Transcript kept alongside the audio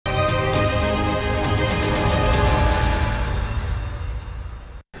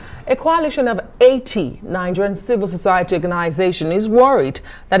A coalition of 80 Nigerian civil society organizations is worried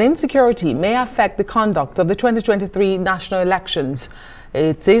that insecurity may affect the conduct of the 2023 national elections.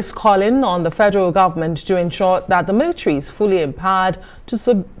 It is calling on the federal government to ensure that the military is fully empowered to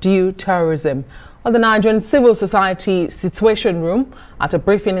subdue terrorism. Well, the Nigerian Civil Society Situation Room, at a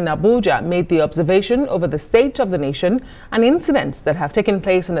briefing in Abuja, made the observation over the state of the nation and incidents that have taken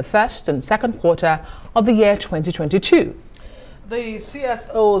place in the first and second quarter of the year 2022. The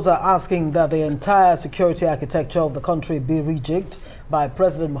CSOs are asking that the entire security architecture of the country be rejigged by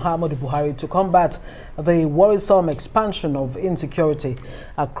President Muhammadu Buhari to combat the worrisome expansion of insecurity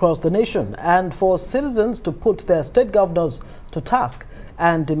across the nation, and for citizens to put their state governors to task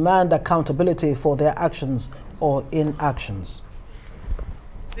and demand accountability for their actions or inactions.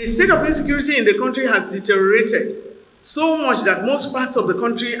 The state of insecurity in the country has deteriorated so much that most parts of the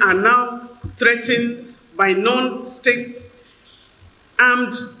country are now threatened by non-state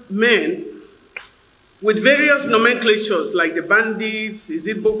armed men with various nomenclatures like the bandits, is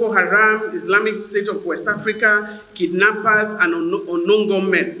it Boko Haram, Islamic State of West Africa, kidnappers, and unknown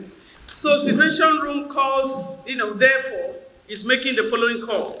gunmen. So Situation Room calls, therefore, is making the following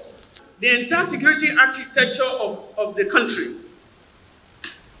calls. The entire security architecture of the country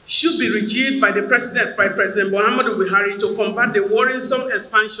should be rejigged by President Muhammadu Buhari to combat the worrisome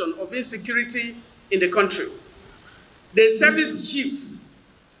expansion of insecurity in the country. The service chiefs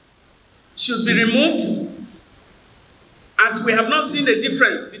should be removed, as we have not seen the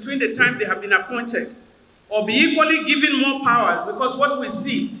difference between the time they have been appointed, or be equally given more powers, because what we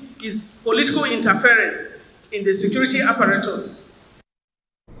see is political interference in the security apparatus.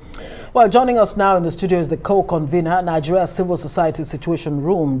 Well, joining us now in the studio is the co-convener, Nigeria Civil Society Situation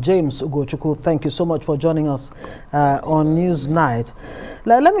Room, James Ugochukwu. Thank you so much for joining us on Newsnight.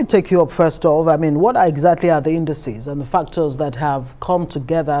 Let me take you up first off. I mean, what exactly are the indices and the factors that have come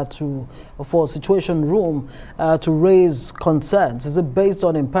together for Situation Room to raise concerns? Is it based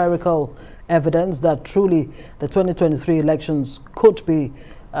on empirical evidence that truly the 2023 elections could be,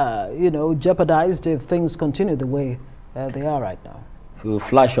 jeopardized if things continue the way they are right now? If you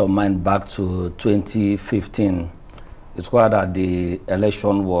flash your mind back to 2015, it's clear that the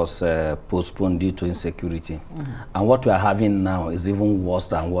election was postponed due to insecurity. And what we are having now is even worse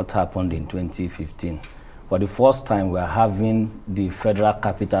than what happened in 2015. For the first time, we are having the Federal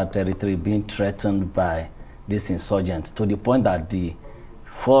Capital Territory being threatened by these insurgents, to the point that the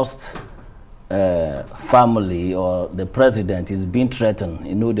first family or the president is being threatened.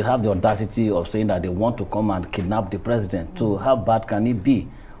 They have the audacity of saying that they want to come and kidnap the president. So how bad can it be?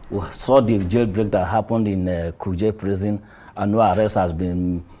 We saw the jailbreak that happened in Kuje prison, and no arrest has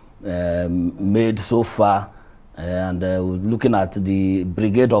been made so far. And looking at the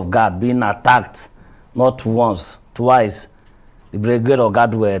Brigade of Guard being attacked, not once, twice. The Brigade of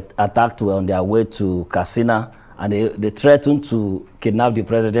Guard were attacked on their way to Katsina, and they threatened to kidnap the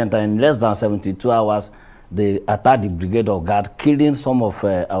president, and in less than 72 hours, they attacked the Brigade of Guard, killing some of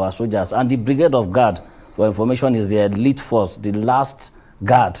our soldiers. And the Brigade of Guard, for information, is the elite force, the last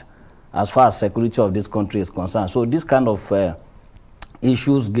guard, as far as security of this country is concerned. So this kind of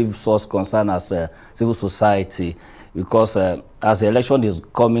issues give us concern as civil society, because as the election is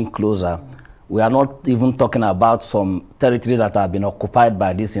coming closer, we are not even talking about some territories that have been occupied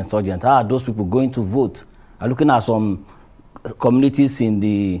by these insurgents. How are those people going to vote? I'm looking at some communities in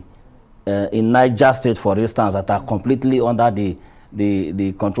in Niger State, for instance, that are completely under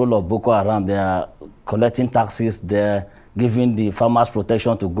the control of Boko Haram. They are collecting taxes, they're giving the farmers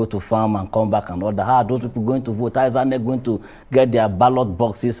protection to go to farm and come back and all that. How are those people going to vote? How is they going to get their ballot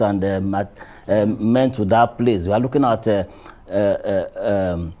boxes and men to that place? We are looking at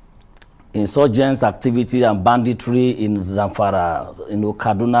insurgents activity and banditry in Zamfara,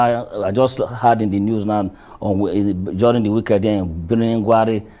 Kaduna. I just heard in the news now during the weekend in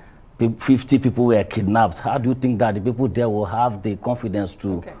Birnin-Gwari, 50 people were kidnapped. How do you think that the people there will have the confidence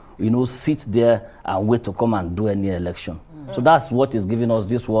to, sit there and wait to come and do any election? So that's what is giving us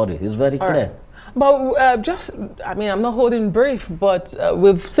this worry. It's very clear. But I'm not holding brief, but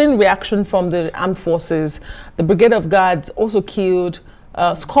we've seen reaction from the armed forces. The Brigade of Guards also killed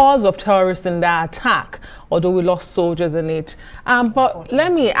scores of terrorists in that attack, although we lost soldiers in it. But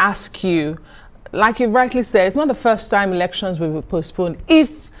let me ask you, like you rightly said, it's not the first time elections will be postponed.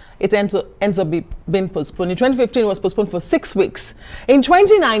 If it ends up being postponed. In 2015, it was postponed for 6 weeks. In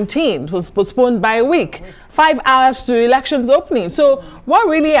 2019, it was postponed by a week. 5 hours to elections opening. So what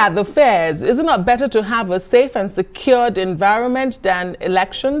really are the fears? Is it not better to have a safe and secured environment than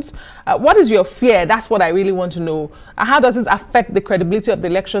elections? What is your fear? That's what I really want to know. How does this affect the credibility of the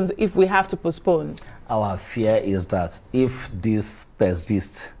elections if we have to postpone? Our fear is that if this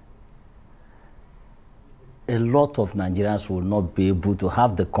persists, a lot of Nigerians will not be able to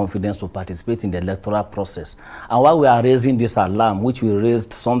have the confidence to participate in the electoral process. And why we are raising this alarm, which we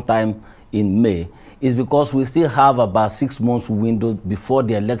raised sometime in May, is because we still have about 6 months window before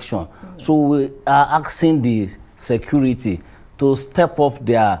the election. So we are asking the security to step up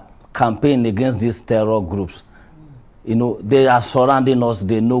their campaign against these terror groups. You know, they are surrounding us,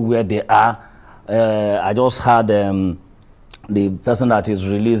 they know where they are. I just heard the person that is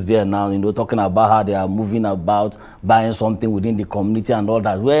released there now, you know, talking about how they are moving about, buying something within the community and all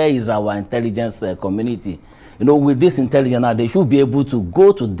that. Where is our intelligence community? You know, with this intelligence now, they should be able to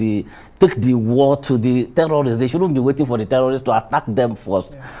go to take the war to the terrorists. They shouldn't be waiting for the terrorists to attack them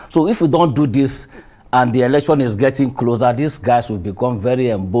first. Yeah. So if we don't do this and the election is getting closer, these guys will become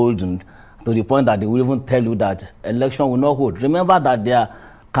very emboldened to the point that they will even tell you that election will not hold. Remember that their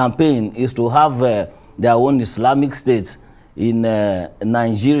campaign is to have their own Islamic state in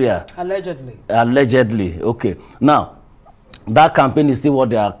Nigeria. Allegedly. Allegedly, okay. Now, that campaign is still what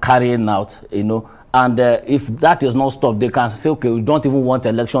they are carrying out, you know, and if that is not stopped, they can say, okay, we don't even want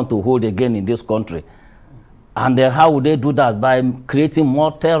election to hold again in this country. And how would they do that? By creating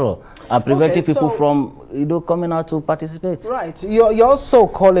more terror and preventing people from, you know, coming out to participate. Right. You're also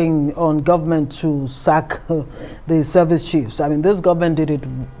calling on government to sack the service chiefs. I mean, this government did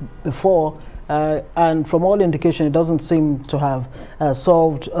it before, and from all indication, it doesn't seem to have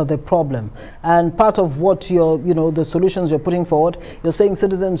solved the problem. And part of what the solutions you're putting forward, you're saying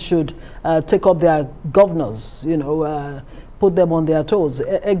citizens should take up their governors, put them on their toes.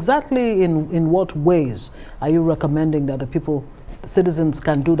 Exactly in what ways are you recommending that the citizens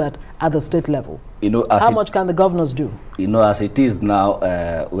can do that at the state level? How much can the governors do? As it is now,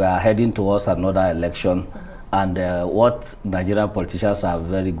 we are heading towards another election. And what Nigerian politicians are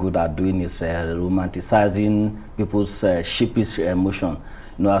very good at doing is romanticizing people's sheepish emotion.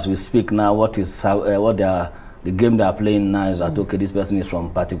 As we speak now, the game they are playing now is that, okay, this person is from a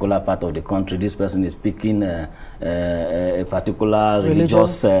particular part of the country, this person is picking a particular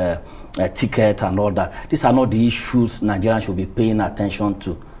religious ticket and all that. These are not the issues Nigerians should be paying attention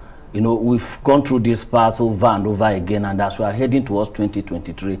to. We've gone through this part over and over again, and as we are heading towards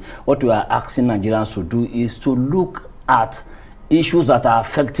 2023, what we are asking Nigerians to do is to look at issues that are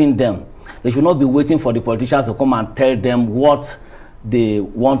affecting them. They should not be waiting for the politicians to come and tell them what they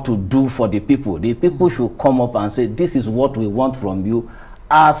want to do for the people. The people should come up and say, this is what we want from you.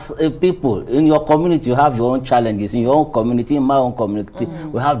 As a people, in your community, you have your own challenges. In your own community, in my own community,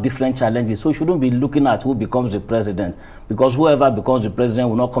 we have different challenges. So you shouldn't be looking at who becomes the president, because whoever becomes the president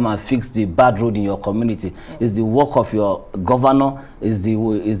will not come and fix the bad road in your community. It's the work of your governor, is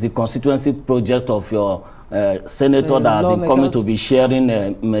the constituency project of your senator that have been coming to be sharing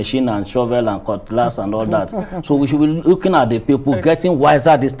machine and shovel and cutlass and all that. So we should be looking at the people, getting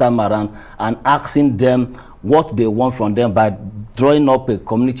wiser this time around, and asking them what they want from them by drawing up a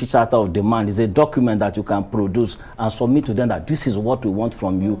community charter of demand. Is a document that you can produce and submit to them that this is what we want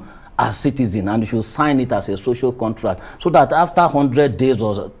from you as citizen, and you should sign it as a social contract, so that after 100 days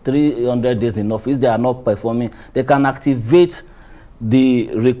or 300 days in office, they are not performing, they can activate the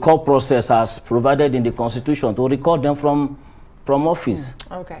recall process as provided in the Constitution to recall them from office.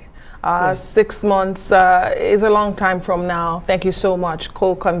 Okay. 6 months is a long time from now. Thank you so much,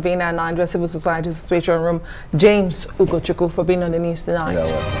 co-convener Nigeria Civil Society Situation Room, James Ugochukwu, for being on the news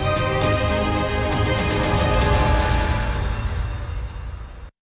tonight.